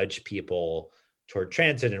to nudge people toward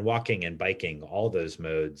transit and walking and biking, all those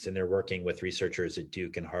modes. And they're working with researchers at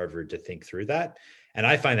Duke and Harvard to think through that. And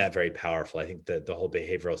I find that very powerful. I think that the whole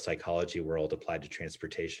behavioral psychology world applied to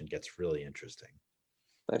transportation gets really interesting.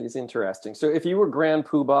 That is interesting. So if you were Grand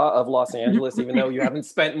Poobah of Los Angeles, even though you haven't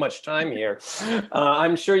spent much time here,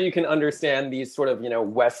 I'm sure you can understand these sort of,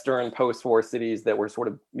 Western post-war cities that were sort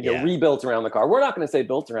of, rebuilt around the car. We're not going to say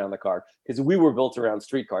built around the car because we were built around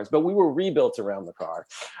streetcars, but we were rebuilt around the car.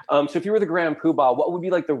 So if you were the Grand Poobah, what would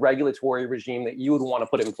be like the regulatory regime that you would want to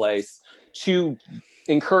put in place to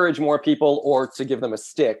encourage more people or to give them a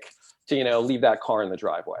stick to, leave that car in the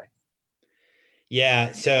driveway?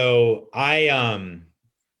 Yeah. So I'm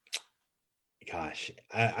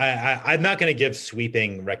not going to give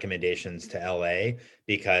sweeping recommendations to LA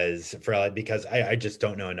because I just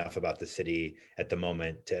don't know enough about the city at the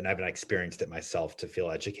moment, and I haven't experienced it myself to feel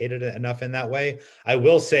educated enough in that way. I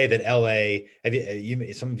will say that LA,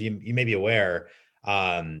 some of you may be aware,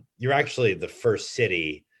 you're actually the first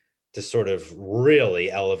city to sort of really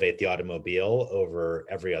elevate the automobile over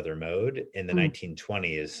every other mode. In the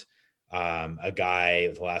 1920s. A guy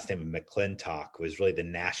with the last name of McClintock was really the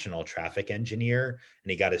national traffic engineer,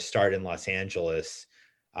 and he got his start in Los Angeles,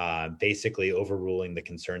 basically overruling the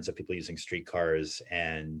concerns of people using streetcars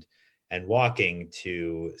and walking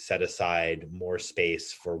to set aside more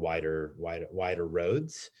space for wider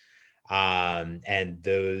roads. And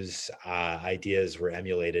those ideas were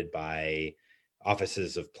emulated by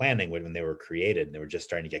offices of planning when they were created, and they were just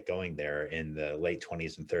starting to get going there in the late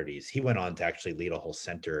 20s and 30s. He went on to actually lead a whole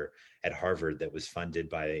center at Harvard that was funded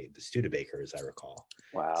by the Studebaker, as I recall.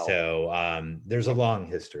 Wow. So there's a long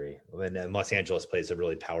history, and Los Angeles plays a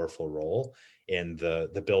really powerful role in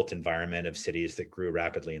the built environment of cities that grew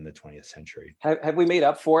rapidly in the 20th century. Have we made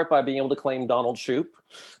up for it by being able to claim Donald Shoup?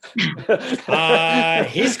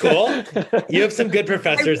 He's cool. You have some good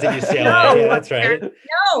professors at UCLA. Yeah, that's right.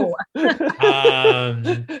 No.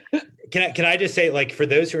 Can I just say, like, for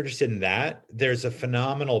those who are interested in that, there's a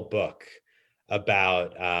phenomenal book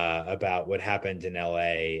about what happened in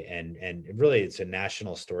LA, and really it's a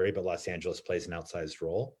national story, but Los Angeles plays an outsized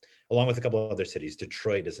role, along with a couple of other cities.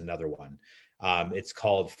 Detroit is another one. It's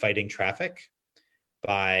called Fighting Traffic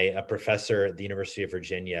by a professor at the University of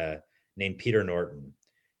Virginia named Peter Norton.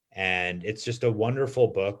 And it's just a wonderful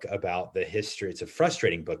book about the history. It's a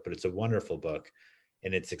frustrating book, but it's a wonderful book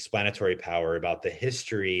in its explanatory power about the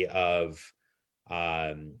history of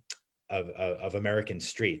American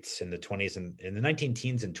streets in the 20s and in the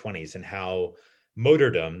 19-teens and 20s, and how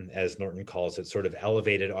motordom, as Norton calls it, sort of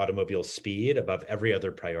elevated automobile speed above every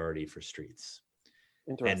other priority for streets.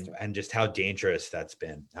 And just how dangerous that's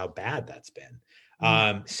been, how bad that's been.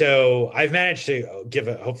 So I've managed to give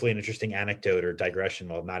hopefully an interesting anecdote or digression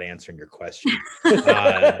while not answering your question. But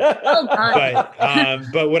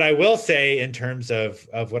what I will say in terms of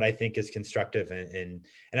what I think is constructive, and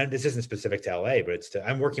this isn't specific to LA, but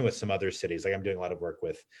I'm working with some other cities. Like I'm doing a lot of work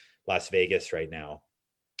with Las Vegas right now,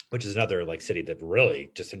 which is another like city that really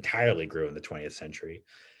just entirely grew in the 20th century.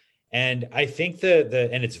 And I think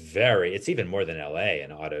it's even more than LA,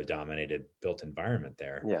 an auto-dominated built environment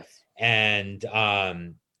there. Yes. And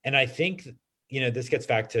I think, this gets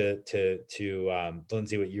back to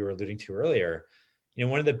Lindsay, what you were alluding to earlier.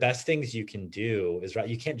 One of the best things you can do is, right,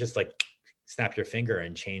 you can't just like snap your finger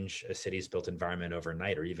and change a city's built environment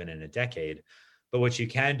overnight or even in a decade. But what you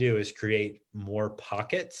can do is create more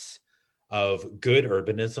pockets of good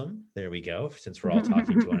urbanism. There we go, since we're all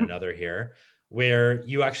talking to one another here, where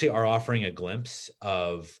you actually are offering a glimpse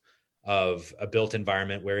of a built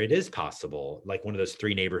environment where it is possible, like one of those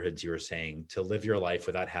 3 neighborhoods you were saying, to live your life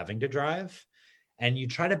without having to drive. And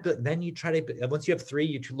once you have 3,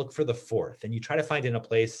 you look for the 4th, and you try to find in a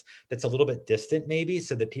place that's a little bit distant, maybe,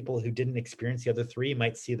 so that people who didn't experience the other 3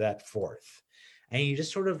 might see that 4th. And you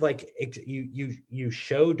just sort of like, you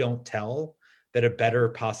show, don't tell, that a better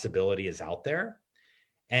possibility is out there.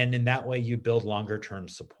 And in that way, you build longer term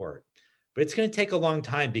support. But it's going to take a long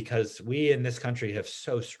time because we in this country have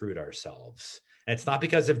so screwed ourselves. And it's not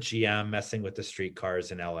because of GM messing with the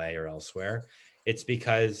streetcars in LA or elsewhere. It's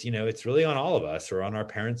because, it's really on all of us or on our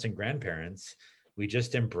parents and grandparents. We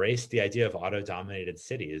just embraced the idea of auto-dominated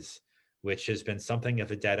cities, which has been something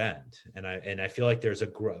of a dead end. And I feel like there's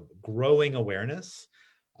a growing awareness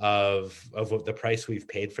of what the price we've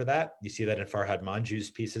paid for that. You see that in Farhad Manjoo's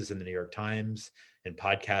pieces in the New York Times and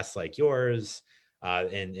podcasts like yours,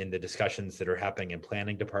 in the discussions that are happening in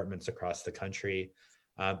planning departments across the country.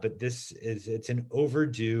 But it's an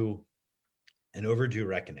overdue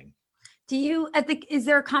reckoning. Is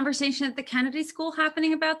there a conversation at the Kennedy School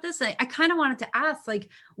happening about this? I kind of wanted to ask, like,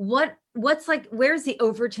 where's the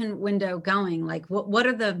Overton window going? Like, what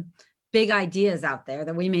are the big ideas out there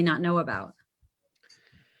that we may not know about?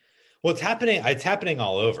 Well, it's happening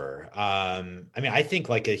all over. I think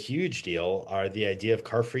like a huge deal are the idea of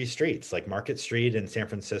car-free streets, like Market Street in San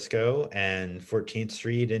Francisco and 14th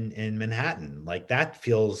Street in Manhattan. Like, that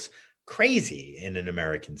feels crazy in an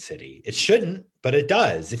American city. It shouldn't, but it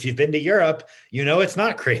does. If you've been to Europe, it's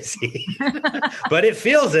not crazy, but it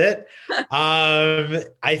feels it.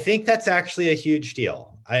 I think that's actually a huge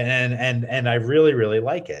deal. And I really, really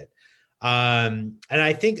like it. And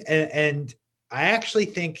I think, and I actually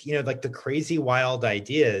think, like the crazy wild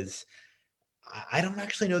ideas, I don't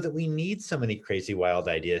actually know that we need so many crazy wild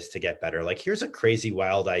ideas to get better. Like, here's a crazy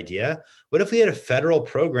wild idea. What if we had a federal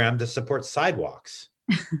program to support sidewalks?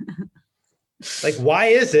 Like, why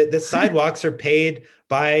is it that sidewalks are paid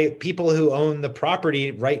by people who own the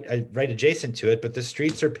property right adjacent to it, but the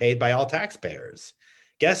streets are paid by all taxpayers?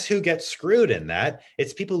 Guess who gets screwed in that?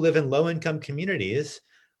 It's people who live in low-income communities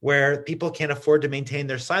where people can't afford to maintain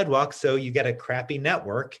their sidewalks. So you get a crappy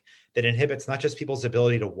network that inhibits not just people's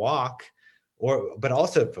ability to walk, but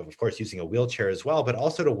also, of course, using a wheelchair as well, but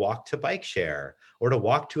also to walk to bike share or to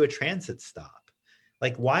walk to a transit stop.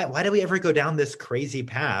 Like, why do we ever go down this crazy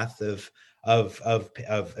path of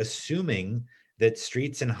assuming that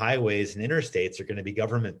streets and highways and interstates are going to be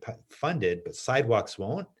government funded, but sidewalks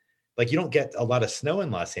won't? Like, you don't get a lot of snow in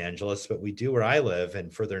Los Angeles, but we do where I live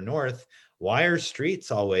and further north. Why are streets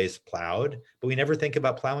always plowed, but we never think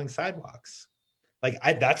about plowing sidewalks? Like,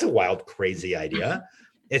 that's a wild, crazy idea.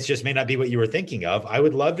 It just may not be what you were thinking of. I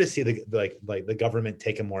would love to see the government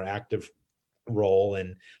take a more active role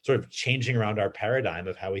in sort of changing around our paradigm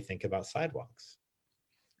of how we think about sidewalks.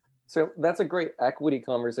 So that's a great equity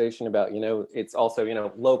conversation about, it's also,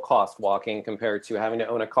 low cost walking compared to having to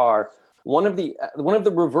own a car. One of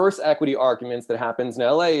the reverse equity arguments that happens in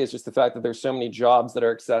LA is just the fact that there's so many jobs that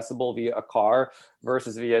are accessible via a car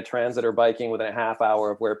versus via transit or biking within a half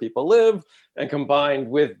hour of where people live, and combined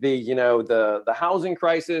with the housing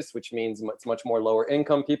crisis, which means it's much more lower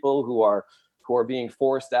income people who are being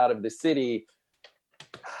forced out of the city.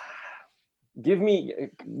 Give me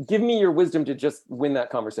your wisdom to just win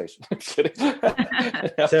that conversation.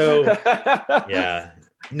 So yeah.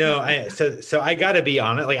 No, so I got to be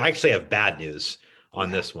honest. Like, I actually have bad news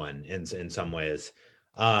on this one in some ways.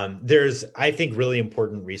 There's, I think, really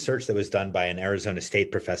important research that was done by an Arizona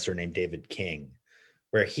State professor named David King,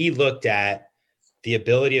 where he looked at the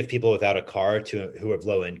ability of people without a car who have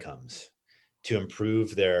low incomes to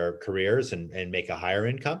improve their careers and make a higher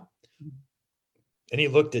income. And he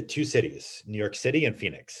looked at two cities, New York City and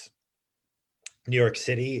Phoenix. New York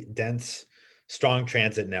City, dense, strong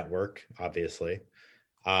transit network, obviously.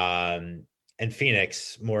 And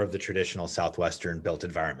Phoenix, more of the traditional Southwestern built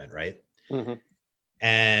environment, right? Mm-hmm.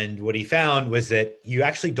 And what he found was that you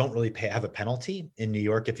actually don't really have a penalty in New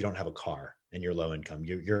York if you don't have a car and you're low income.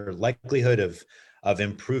 Your likelihood of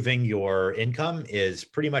improving your income is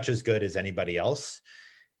pretty much as good as anybody else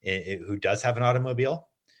who does have an automobile.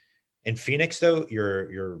 In Phoenix, though,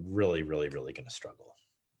 you're really, really, really going to struggle.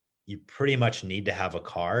 You pretty much need to have a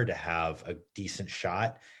car to have a decent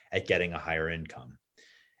shot at getting a higher income.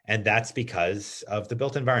 And that's because of the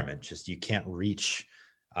built environment. Just, you can't reach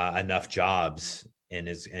enough jobs in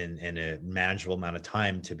a manageable amount of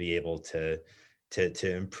time to be able to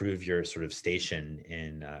improve your sort of station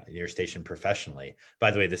in your station professionally. By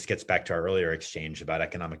the way, this gets back to our earlier exchange about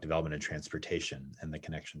economic development and transportation and the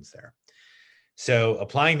connections there. So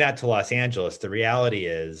applying that to Los Angeles, the reality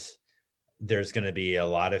is there's going to be a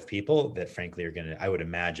lot of people that frankly are going to, I would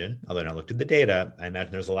imagine, although I not looked at the data, I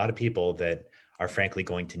imagine there's a lot of people that are frankly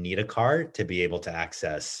going to need a car to be able to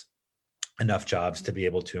access enough jobs to be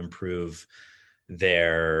able to improve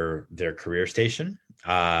their career station,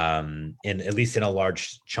 at least in a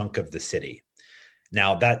large chunk of the city.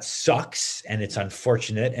 Now that sucks and it's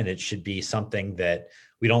unfortunate, and it should be something that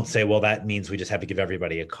we don't say, well, that means we just have to give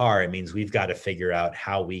everybody a car. It means we've got to figure out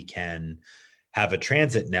how we can have a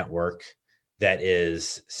transit network that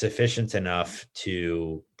is sufficient enough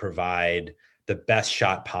to provide the best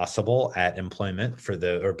shot possible at employment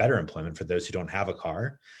or better employment for those who don't have a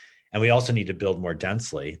car. And we also need to build more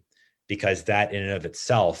densely, because that in and of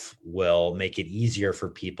itself will make it easier for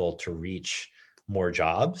people to reach more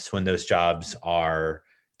jobs when those jobs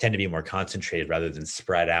tend to be more concentrated rather than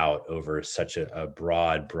spread out over such a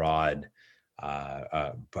broad part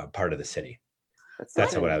of the city.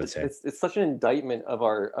 That's what I would say. It's such an indictment of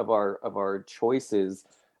our choices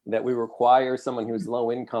that we require someone who's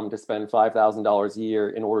low income to spend $5,000 a year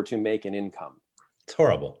in order to make an income. It's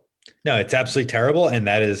horrible. No, it's absolutely terrible. And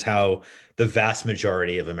that is how the vast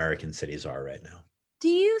majority of American cities are right now. Do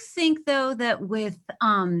you think, though, that with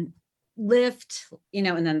Lyft,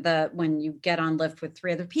 and then when you get on Lyft with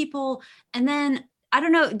 3 other people, and then, I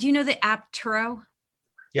don't know, do you know the app Turo?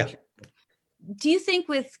 Yeah. Do you think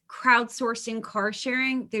with crowdsourcing car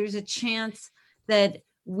sharing, there's a chance that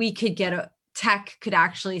we could tech could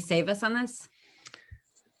actually save us on this?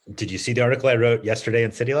 Did you see the article I wrote yesterday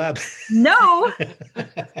in CityLab? No.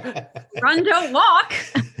 Run, don't walk.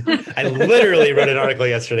 I literally wrote an article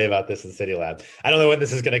yesterday about this in CityLab. I don't know when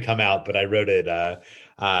this is going to come out, but I wrote it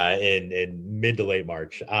in mid to late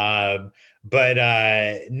March. No,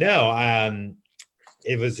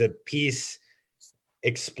 it was a piece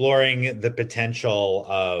exploring the potential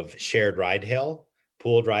of shared ride hail,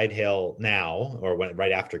 pooled ride hail now, or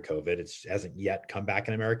right after COVID. It hasn't yet come back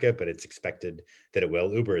in America, but it's expected that it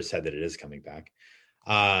will. Uber has said that it is coming back.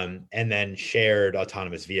 And then shared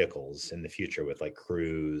autonomous vehicles in the future with like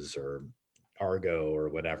Cruise or Argo or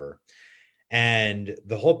whatever. And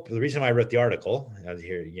the reason why I wrote the article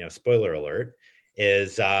here, spoiler alert,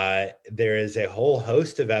 is there is a whole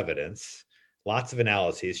host of evidence, lots of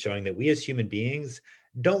analyses showing that we as human beings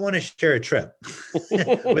don't want to share a trip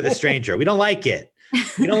with a stranger. We don't like it.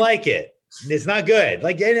 We don't like it. It's not good.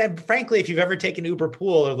 And frankly, if you've ever taken Uber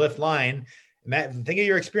Pool or Lyft Line, Matt, think of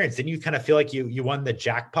your experience. Didn't you kind of feel like you won the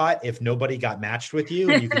jackpot if nobody got matched with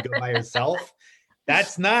you and you could go by yourself?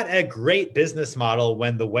 That's not a great business model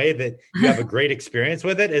when the way that you have a great experience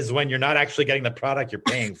with it is when you're not actually getting the product you're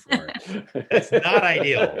paying for. It's not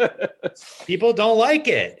ideal. People don't like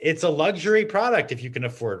it. It's a luxury product if you can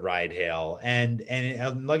afford ride hail. And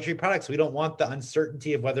luxury products, we don't want the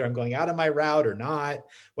uncertainty of whether I'm going out of my route or not,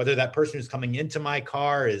 whether that person who's coming into my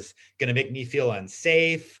car is going to make me feel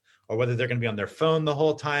unsafe, or whether they're going to be on their phone the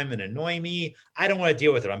whole time and annoy me. I don't want to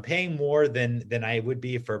deal with it. I'm paying more than I would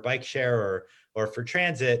be for bike share or for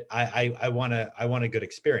transit. I want a good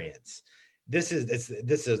experience. This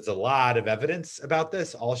is a lot of evidence about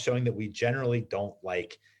this, all showing that we generally don't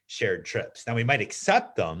like shared trips. Now, we might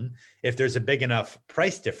accept them if there's a big enough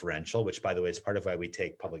price differential, which, by the way, is part of why we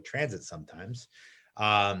take public transit sometimes.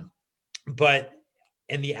 But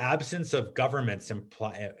in the absence of governments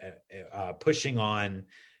pushing on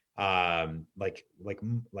like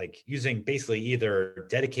using basically either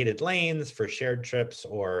dedicated lanes for shared trips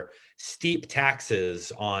or steep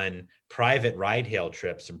taxes on private ride hail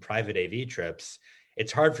trips and private AV trips,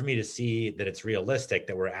 it's hard for me to see that it's realistic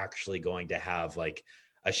that we're actually going to have like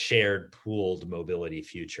a shared pooled mobility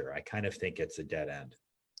future. I kind of think it's a dead end.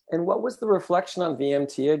 And what was the reflection on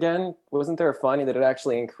VMT again? Wasn't there a finding that it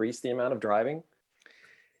actually increased the amount of driving?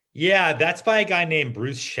 Yeah, that's by a guy named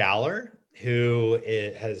Bruce Schaller, who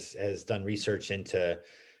has done research into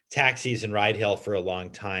taxis and ride hail for a long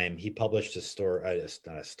time. He published a story,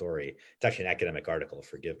 not a story, it's actually an academic article,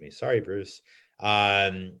 forgive me. Sorry, Bruce.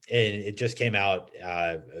 And it just came out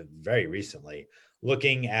very recently,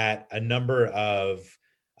 looking at a number of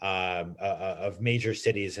major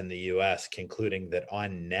cities in the US, concluding that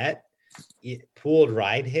on net, pooled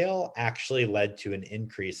ride hail actually led to an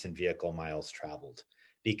increase in vehicle miles traveled,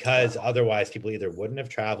 because otherwise people either wouldn't have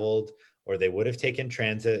traveled, or they would have taken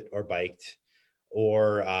transit or biked,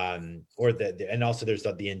 and also there's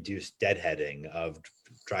the induced deadheading of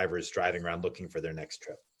drivers driving around looking for their next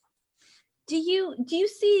trip. Do you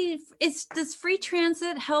see, does free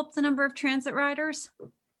transit help the number of transit riders?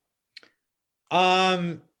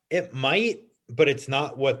 It might, but it's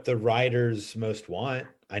not what the riders most want.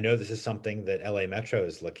 I know this is something that LA Metro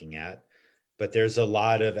is looking at, but there's a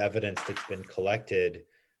lot of evidence that's been collected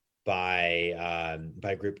by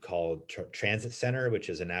a group called Transit Center, which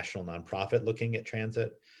is a national nonprofit looking at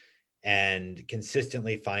transit, and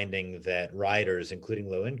consistently finding that riders, including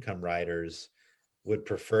low-income riders, would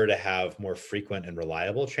prefer to have more frequent and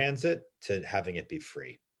reliable transit to having it be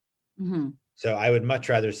free. Mm-hmm. So I would much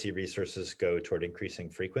rather see resources go toward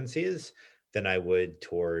increasing frequencies than I would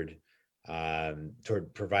toward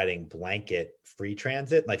providing blanket free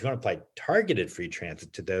transit. Like if you want to apply targeted free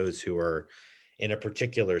transit to those who are in a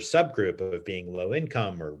particular subgroup of being low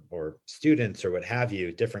income or students or what have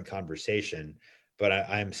you, different conversation. but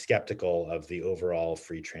I'm skeptical of the overall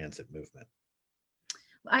free transit movement.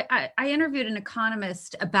 I interviewed an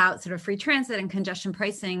economist about sort of free transit and congestion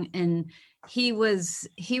pricing, and he was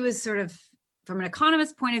sort of, from an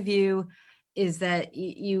economist point of view, is that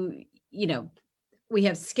you know, we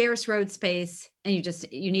have scarce road space, and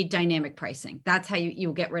you need dynamic pricing. That's how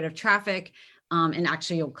you'll get rid of traffic, and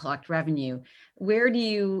actually you'll collect revenue. Are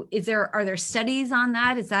there studies on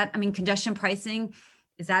that? Is that, I mean, congestion pricing,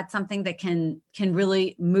 is that something that can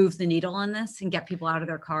really move the needle on this and get people out of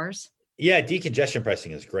their cars? Yeah, decongestion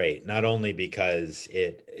pricing is great, not only because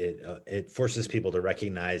it forces people to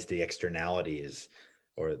recognize the externalities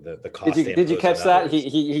or the cost. Did you catch that?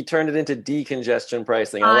 He turned it into decongestion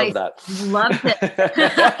pricing. I love that. Loved it.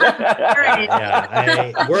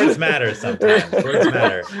 Yeah, words matter sometimes. Words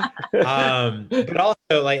matter. But also,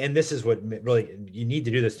 like, and this is what really you need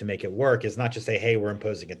to do this to make it work, is not just say, hey, we're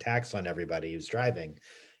imposing a tax on everybody who's driving.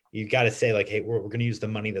 You've got to say, like, hey, we're going to use the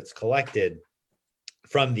money that's collected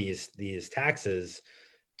from these taxes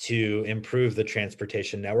to improve the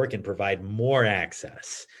transportation network and provide more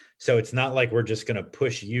access. So it's not like we're just going to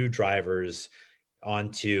push you drivers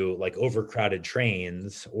onto like overcrowded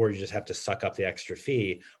trains, or you just have to suck up the extra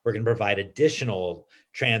fee. We're going to provide additional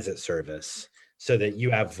transit service so that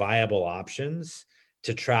you have viable options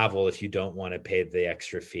to travel if you don't want to pay the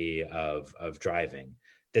extra fee of driving.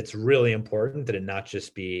 That's really important, that it not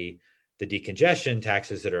just be the decongestion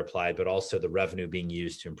taxes that are applied, but also the revenue being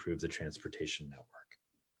used to improve the transportation network.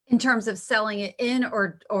 In terms of selling it in,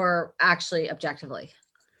 or actually objectively,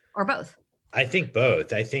 or both? I think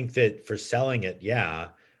both. I think that for selling it, yeah,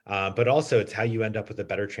 but also it's how you end up with a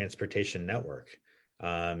better transportation network.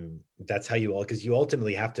 That's how because you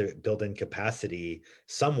ultimately have to build in capacity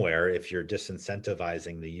somewhere if you're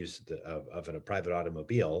disincentivizing the use of a private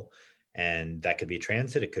automobile. And that could be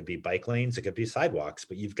transit, it could be bike lanes, it could be sidewalks,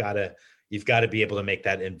 but you've got to be able to make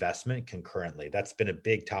that investment concurrently. That's been a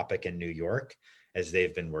big topic in New York as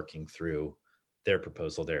they've been working through their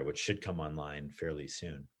proposal there, which should come online fairly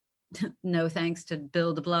soon. No thanks to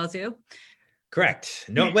Bill de Blasio. Correct.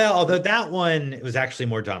 No, well, although that one, it was actually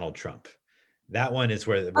more Donald Trump. That one is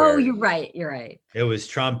where oh, you're right. It was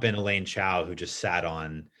Trump and Elaine Chao who just sat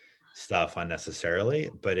on stuff unnecessarily,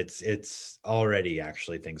 but it's already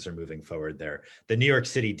actually things are moving forward there. The New York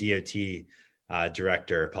City DOT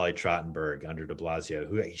director, Polly Trottenberg, under de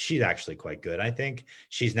Blasio, she's actually quite good. I think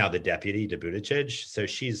she's now the deputy to Buttigieg, so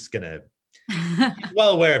she's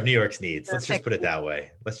well aware of New York's needs. Let's just put it that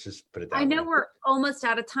way. I know we're almost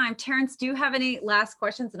out of time. Terrence, do you have any last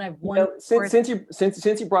questions? And I have one. Since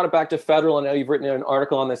you brought it back to federal, I know you've written an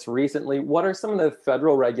article on this recently. What are some of the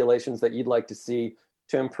federal regulations that you'd like to see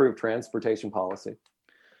to improve transportation policy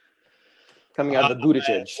coming out of the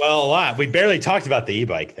Buttigieg? Well, a lot. We barely talked about the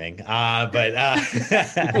e-bike thing, but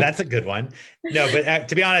that's a good one. No, but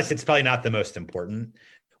to be honest, it's probably not the most important.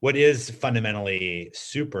 What is fundamentally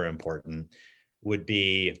super important would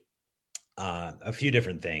be a few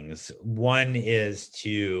different things. One is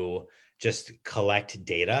to just collect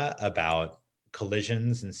data about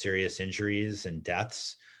collisions and serious injuries and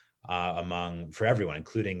deaths for everyone,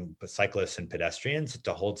 including cyclists and pedestrians,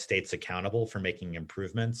 to hold states accountable for making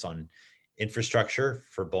improvements on infrastructure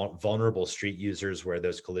for vulnerable street users where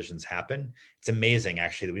those collisions happen. It's amazing,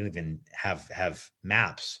 actually, that we don't even have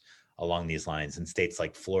maps along these lines in states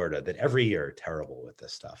like Florida that every year are terrible with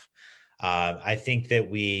this stuff. I think that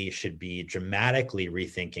we should be dramatically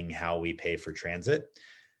rethinking how we pay for transit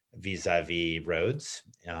vis-a-vis roads.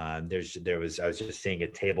 I was just seeing a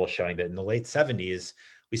table showing that in the late 70s,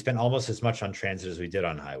 we spent almost as much on transit as we did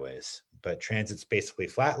on highways, but transit's basically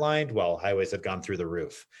flatlined while highways have gone through the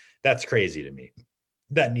roof. That's crazy to me.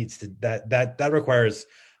 That requires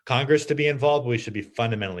Congress to be involved. We should be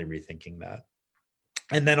fundamentally rethinking that.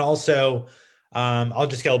 And then also, I'll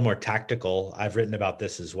just get a little more tactical. I've written about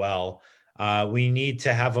this as well. We need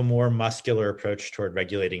to have a more muscular approach toward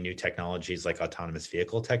regulating new technologies like autonomous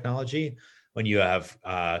vehicle technology. When you have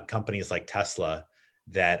companies like Tesla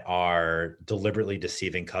that are deliberately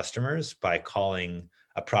deceiving customers by calling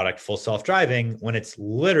a product full self-driving when it's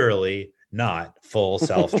literally not full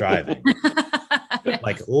self-driving.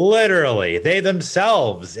 Like literally, they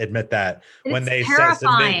themselves admit that when they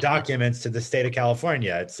submit documents to the state of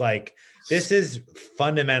California. It's like, this is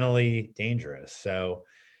fundamentally dangerous. So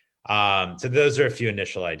those are a few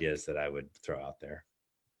initial ideas that I would throw out there.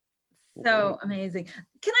 So amazing.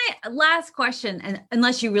 Last question, and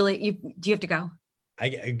unless you do you have to go?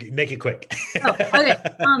 I make it quick. Oh, okay.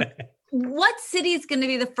 What city is going to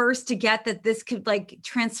be the first to get that this could like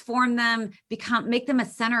transform them, make them a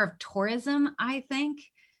center of tourism? I think.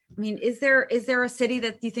 I mean, is there a city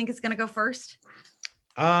that you think is going to go first?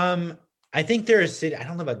 I think there is city. I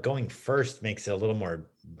don't know about going first makes it a little more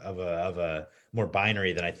of a more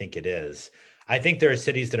binary than I think it is. I think there are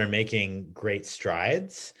cities that are making great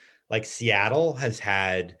strides. Like Seattle has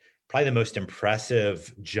had probably the most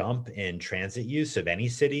impressive jump in transit use of any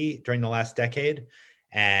city during the last decade.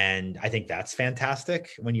 And I think that's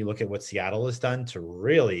fantastic when you look at what Seattle has done to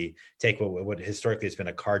really take what historically has been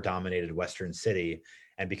a car-dominated Western city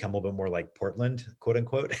and become a little bit more like Portland, quote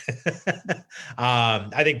unquote.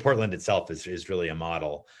 I think Portland itself is really a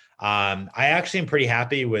model. I actually am pretty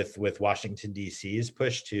happy with Washington, D.C.'s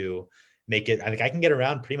push to make it. I think I can get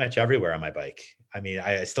around pretty much everywhere on my bike. I mean,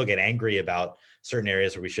 I still get angry about certain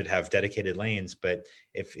areas where we should have dedicated lanes, but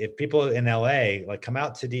if people in LA like come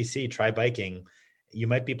out to DC, try biking, you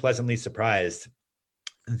might be pleasantly surprised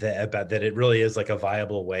that it really is like a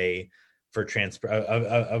viable way for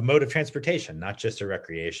a mode of transportation, not just a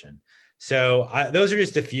recreation. So those are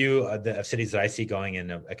just a few of cities that I see going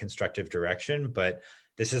in a constructive direction, but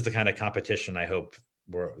this is the kind of competition I hope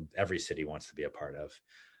every city wants to be a part of.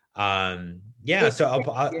 So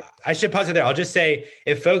I should pause it there. I'll just say,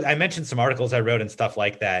 if folks, I mentioned some articles I wrote and stuff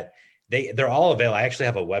like that, they're all available. I actually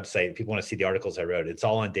have a website. If people want to see the articles I wrote, it's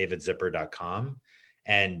all on davidzipper.com.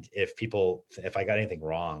 And if I got anything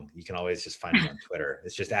wrong, you can always just find me on Twitter.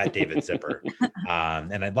 It's just at David Zipper.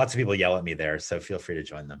 And lots of people yell at me there, so feel free to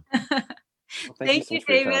join them. Well, thank you,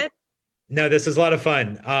 David. No, this was a lot of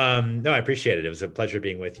fun. No, I appreciate it. It was a pleasure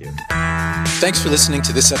being with you. Thanks for listening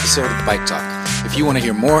to this episode of Bike Talk. If you want to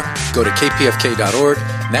hear more, go to kpfk.org,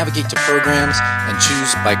 navigate to programs, and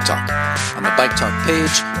choose Bike Talk. On the Bike Talk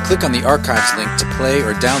page, click on the archives link to play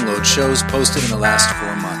or download shows posted in the last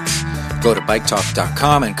 4 months. Go to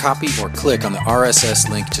biketalk.com and copy or click on the RSS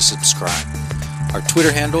link to subscribe. Our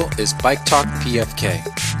Twitter handle is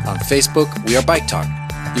BikeTalkPFK. On Facebook, we are Bike Talk.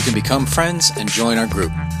 You can become friends and join our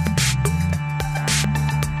group.